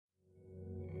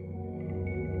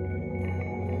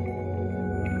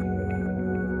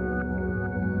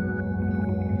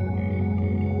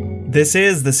This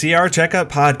is the CR Checkup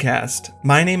Podcast.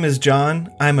 My name is John.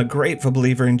 I'm a grateful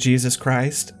believer in Jesus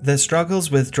Christ that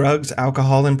struggles with drugs,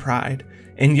 alcohol, and pride,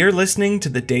 and you're listening to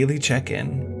the Daily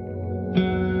Check-In.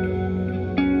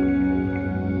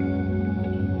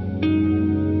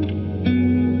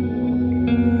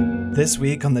 This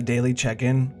week on the Daily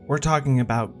Check-In, we're talking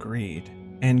about greed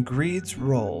and greed's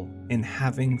role in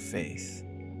having faith.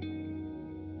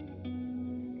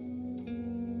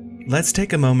 Let's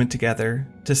take a moment together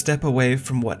to step away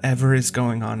from whatever is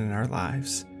going on in our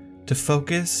lives, to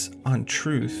focus on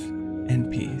truth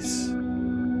and peace.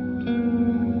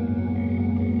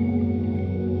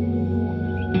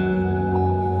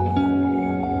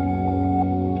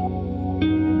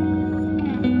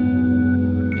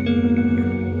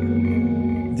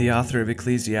 The author of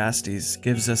Ecclesiastes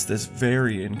gives us this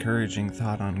very encouraging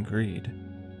thought on greed.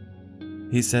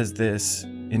 He says this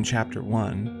in chapter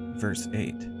 1, verse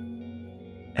 8.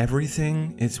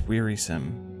 Everything is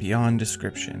wearisome beyond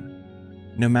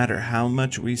description. No matter how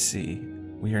much we see,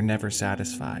 we are never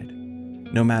satisfied.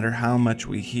 No matter how much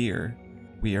we hear,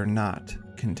 we are not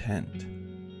content.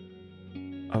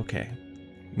 Okay,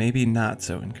 maybe not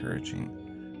so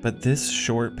encouraging, but this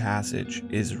short passage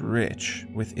is rich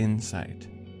with insight.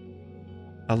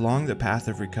 Along the path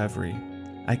of recovery,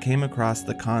 I came across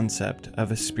the concept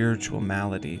of a spiritual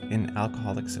malady in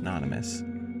Alcoholics Anonymous.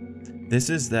 This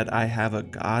is that I have a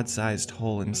God-sized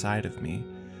hole inside of me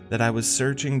that I was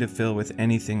searching to fill with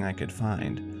anything I could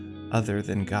find other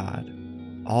than God,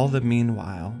 all the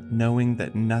meanwhile knowing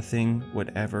that nothing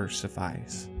would ever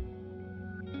suffice.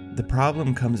 The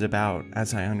problem comes about,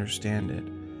 as I understand it,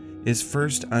 is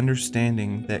first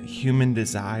understanding that human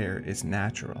desire is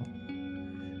natural.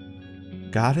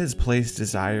 God has placed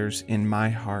desires in my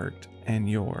heart and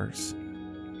yours.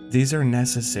 These are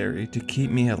necessary to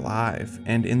keep me alive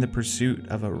and in the pursuit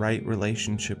of a right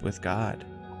relationship with God.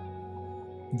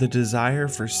 The desire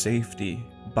for safety,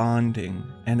 bonding,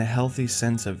 and a healthy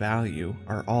sense of value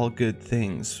are all good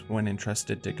things when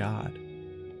entrusted to God.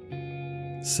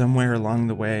 Somewhere along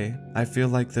the way, I feel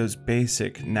like those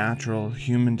basic, natural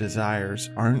human desires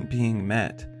aren't being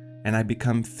met, and I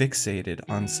become fixated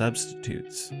on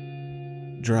substitutes.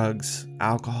 Drugs,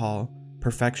 alcohol,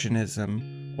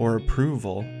 perfectionism, or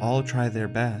approval all try their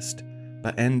best,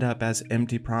 but end up as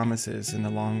empty promises in the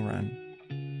long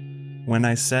run. When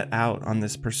I set out on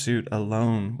this pursuit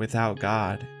alone without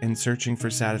God and searching for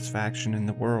satisfaction in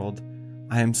the world,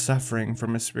 I am suffering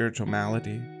from a spiritual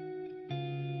malady.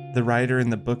 The writer in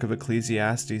the book of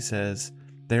Ecclesiastes says,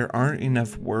 there aren't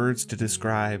enough words to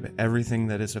describe everything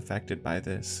that is affected by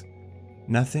this.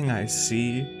 Nothing I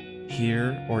see,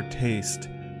 hear, or taste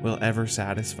will ever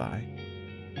satisfy.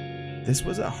 This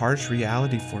was a harsh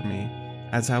reality for me,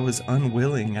 as I was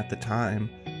unwilling at the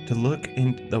time to look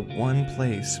into the one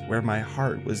place where my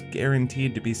heart was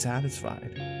guaranteed to be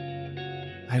satisfied.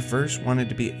 I first wanted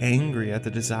to be angry at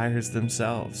the desires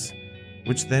themselves,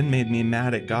 which then made me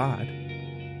mad at God.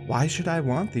 Why should I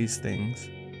want these things?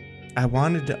 I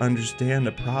wanted to understand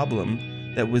a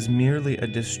problem that was merely a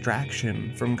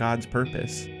distraction from God's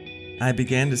purpose. I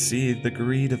began to see the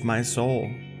greed of my soul,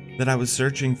 that I was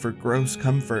searching for gross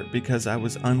comfort because I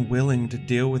was unwilling to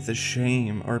deal with the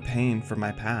shame or pain from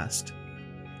my past.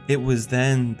 It was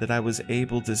then that I was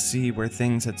able to see where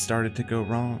things had started to go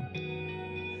wrong.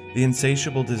 The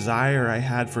insatiable desire I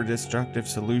had for destructive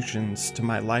solutions to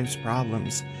my life's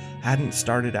problems hadn't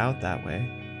started out that way.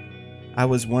 I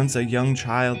was once a young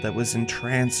child that was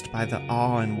entranced by the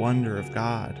awe and wonder of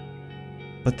God,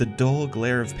 but the dull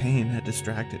glare of pain had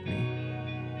distracted me.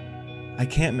 I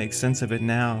can't make sense of it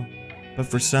now, but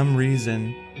for some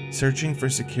reason, searching for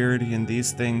security in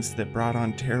these things that brought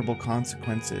on terrible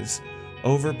consequences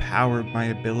overpowered my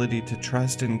ability to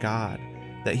trust in God,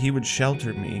 that He would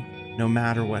shelter me no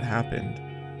matter what happened.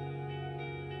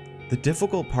 The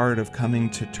difficult part of coming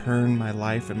to turn my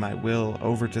life and my will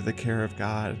over to the care of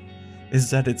God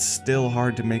is that it's still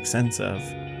hard to make sense of.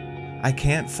 I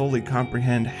can't fully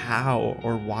comprehend how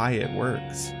or why it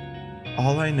works.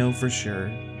 All I know for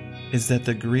sure is that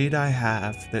the greed I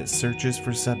have that searches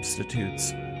for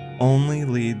substitutes only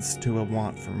leads to a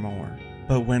want for more.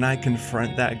 But when I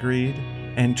confront that greed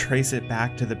and trace it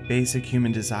back to the basic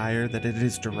human desire that it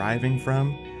is deriving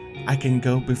from, I can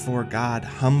go before God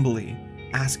humbly,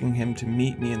 asking Him to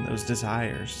meet me in those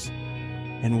desires.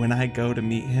 And when I go to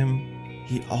meet Him,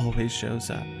 He always shows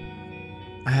up.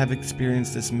 I have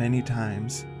experienced this many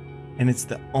times, and it's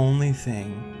the only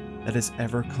thing that has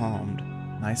ever calmed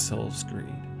my soul's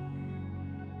greed.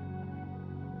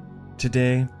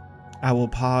 Today, I will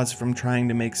pause from trying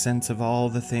to make sense of all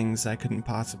the things I couldn't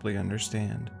possibly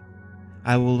understand.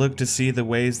 I will look to see the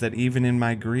ways that even in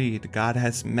my greed, God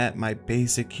has met my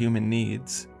basic human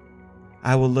needs.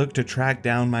 I will look to track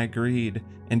down my greed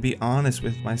and be honest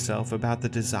with myself about the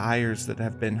desires that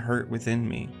have been hurt within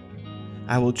me.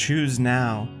 I will choose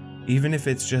now, even if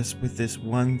it's just with this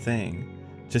one thing,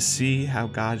 to see how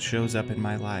God shows up in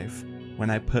my life when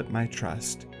I put my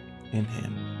trust in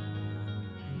Him.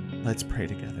 Let's pray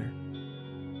together.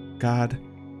 God,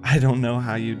 I don't know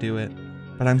how you do it,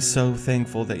 but I'm so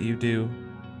thankful that you do.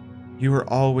 You are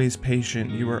always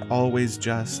patient, you are always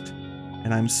just,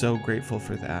 and I'm so grateful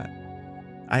for that.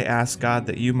 I ask God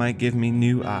that you might give me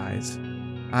new eyes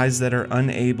that are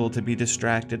unable to be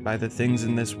distracted by the things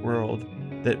in this world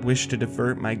that wish to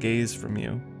divert my gaze from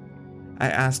you. I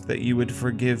ask that you would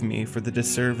forgive me for the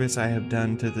disservice I have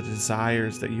done to the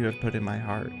desires that you have put in my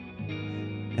heart,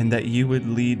 and that you would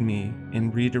lead me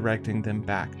in redirecting them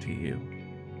back to you.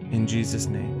 In Jesus'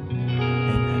 name,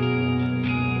 amen.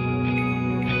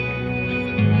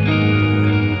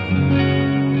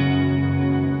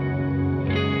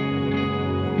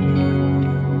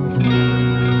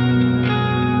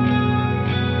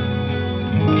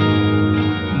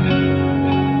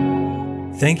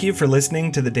 Thank you for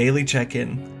listening to the Daily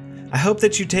Check-In. I hope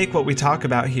that you take what we talk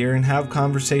about here and have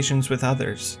conversations with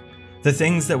others. The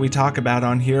things that we talk about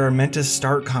on here are meant to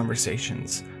start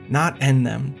conversations, not end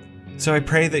them. So I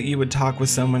pray that you would talk with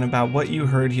someone about what you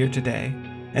heard here today,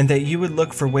 and that you would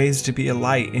look for ways to be a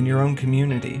light in your own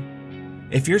community.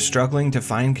 If you're struggling to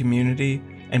find community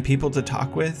and people to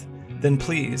talk with, then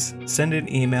please send an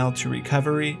email to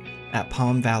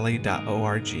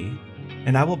recovery@palmvalley.org.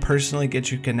 And I will personally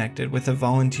get you connected with a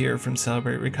volunteer from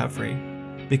Celebrate Recovery,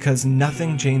 because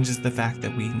nothing changes the fact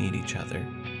that we need each other,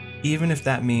 even if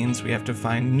that means we have to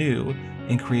find new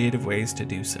and creative ways to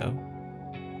do so.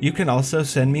 You can also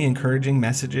send me encouraging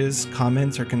messages,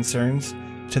 comments, or concerns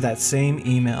to that same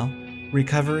email,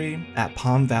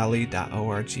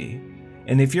 recovery@palmvalley.org.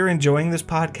 And if you're enjoying this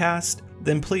podcast,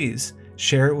 then please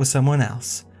share it with someone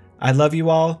else. I love you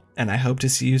all, and I hope to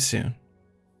see you soon.